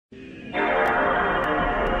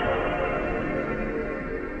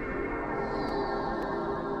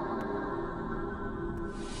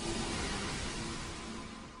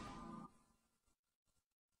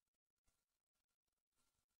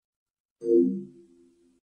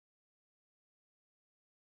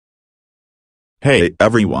Hey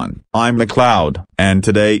everyone, I'm McLeod, and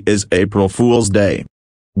today is April Fool's Day.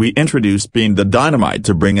 We introduced Bean the Dynamite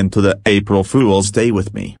to bring into the April Fool's Day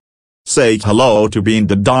with me. Say hello to Bean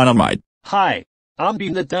the Dynamite. Hi, I'm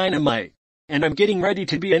Bean the Dynamite, and I'm getting ready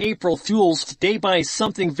to be an April Fool's Day by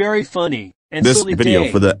something very funny and This silly video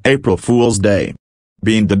day. for the April Fool's Day.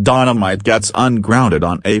 Bean the Dynamite gets ungrounded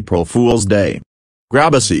on April Fool's Day.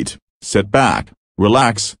 Grab a seat, sit back,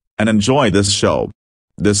 relax, and enjoy this show.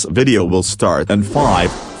 This video will start in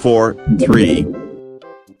 5, 4, 3.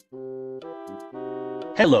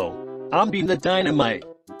 Hello, I'm Bean the Dynamite,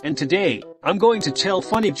 and today, I'm going to tell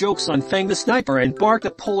funny jokes on Fang the Sniper and Bark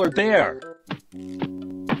the Polar Bear.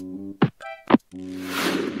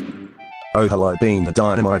 Oh hello Bean the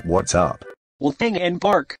Dynamite, what's up? Well, Fang and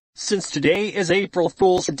Bark, since today is April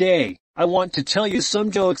Fool's Day, I want to tell you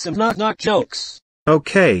some jokes and knock jokes.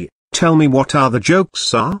 Okay, tell me what are the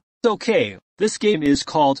jokes are? Okay, this game is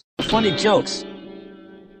called Funny Jokes.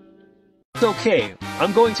 Okay,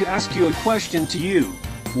 I'm going to ask you a question to you.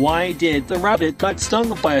 Why did the rabbit got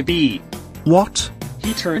stung by a bee? What?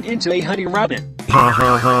 He turned into a honey rabbit. Ha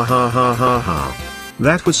ha ha ha ha ha ha.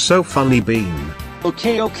 That was so funny, Bean.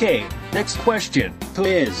 Okay, next question. Who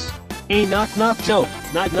is a knock joke?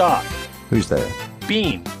 Knock. Who's there?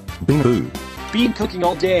 Bean. Bean who? Bean cooking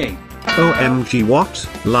all day. OMG what?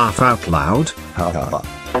 Laugh out loud. Ha ha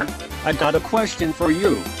ha. I got a question for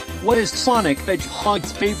you. What is Sonic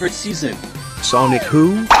Hedgehog's favorite season? Sonic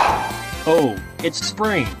who? Oh, it's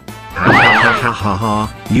spring. Ha ha ha ha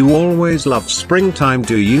ha. You always love springtime,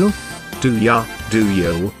 do you? Do ya? Do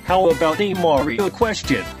you? How about a Mario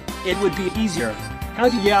question? It would be easier. How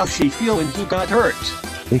did Yoshi feel when he got hurt?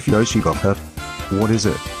 If Yoshi got hurt, what is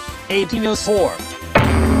it? A dinosaur.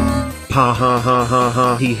 Ha ha ha ha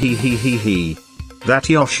ha he. That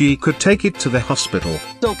Yoshi could take it to the hospital.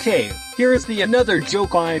 Okay, here's another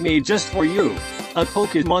joke I made just for you. A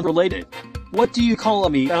Pokemon related. What do you call a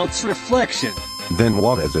Meowth's reflection? Then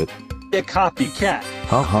what is it? A copycat.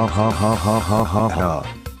 Ha ha ha ha ha ha ha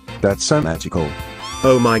ha. That's so magical.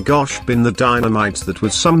 Oh my gosh, Bean the Dynamite, that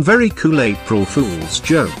was some very cool April Fool's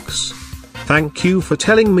jokes. Thank you for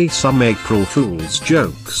telling me some April Fool's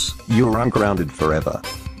jokes. You're ungrounded forever.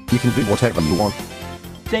 You can do whatever you want.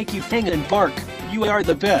 Thank you, Fang and Bark. You are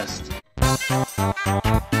the best.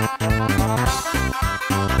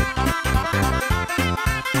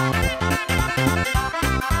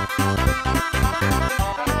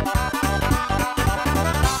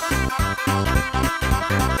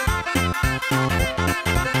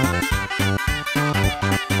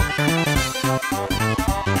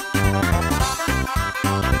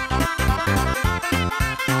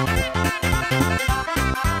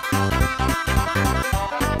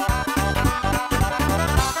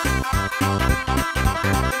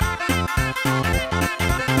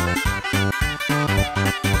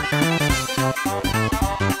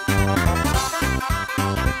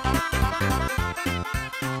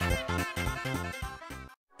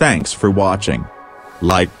 Thanks for watching.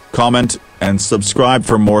 Like, comment, and subscribe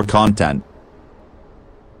for more content.